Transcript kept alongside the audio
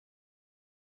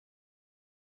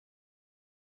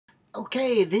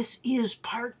Okay, this is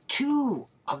part 2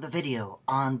 of the video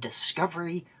on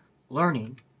discovery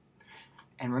learning.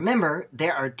 And remember,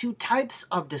 there are 2 types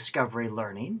of discovery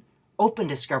learning: open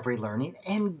discovery learning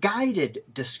and guided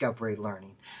discovery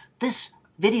learning. This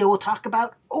video will talk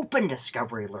about open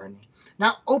discovery learning.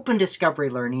 Now, open discovery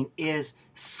learning is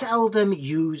seldom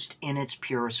used in its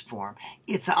purest form.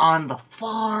 It's on the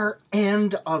far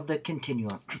end of the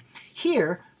continuum.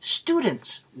 Here,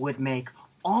 students would make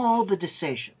all the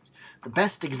decisions. The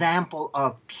best example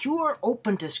of pure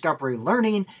open discovery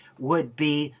learning would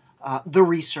be the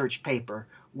research paper,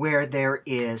 where there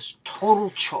is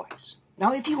total choice.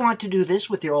 Now, if you want to do this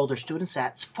with your older students,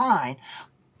 that's fine,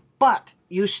 but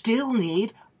you still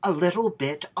need a little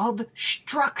bit of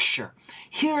structure.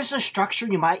 Here's a structure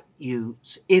you might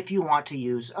use if you want to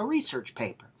use a research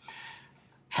paper.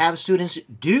 Have students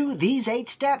do these 8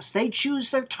 steps. They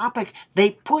choose their topic.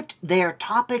 They put their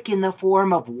topic in the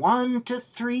form of 1 to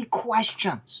 3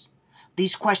 questions.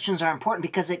 These questions are important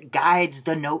because it guides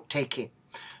the note-taking.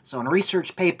 So in a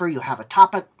research paper, you have a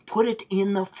topic, put it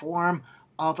in the form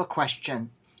of a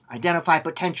question. Identify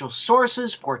potential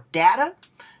sources for data,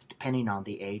 depending on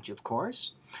the age, of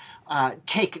course.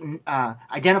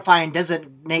 Identify and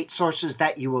designate sources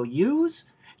that you will use.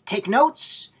 Take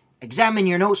notes. Examine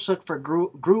your notes, look for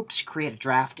groups, create a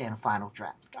draft and a final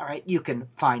draft. All right, you can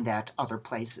find that other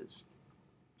places.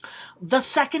 The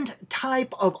second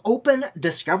type of open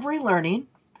discovery learning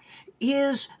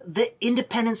is the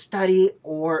independent study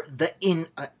or the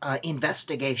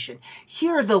investigation.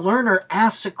 Here, the learner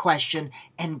asks a question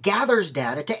and gathers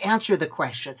data to answer the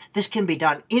question. This can be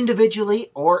done individually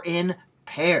or in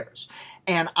pairs.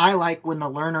 And I like when the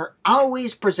learner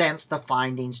always presents the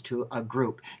findings to a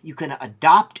group. You can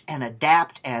adopt and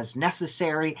adapt as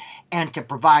necessary, and to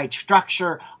provide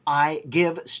structure, I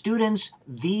give students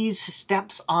these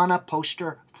steps on a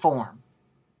poster form.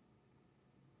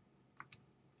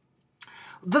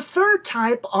 The third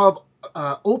type of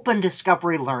open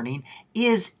discovery learning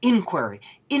is inquiry.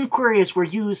 Inquiry is where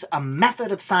you use a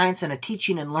method of science in a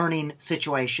teaching and learning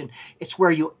situation. It's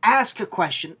where you ask a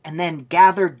question and then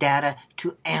gather data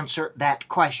to answer that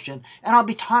question. And I'll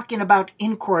be talking about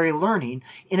inquiry learning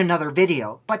in another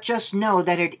video, but just know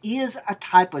that it is a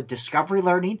type of discovery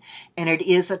learning and it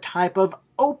is a type of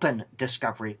open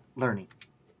discovery learning.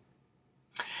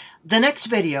 The next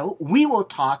video, we will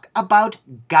talk about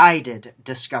guided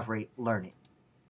discovery learning.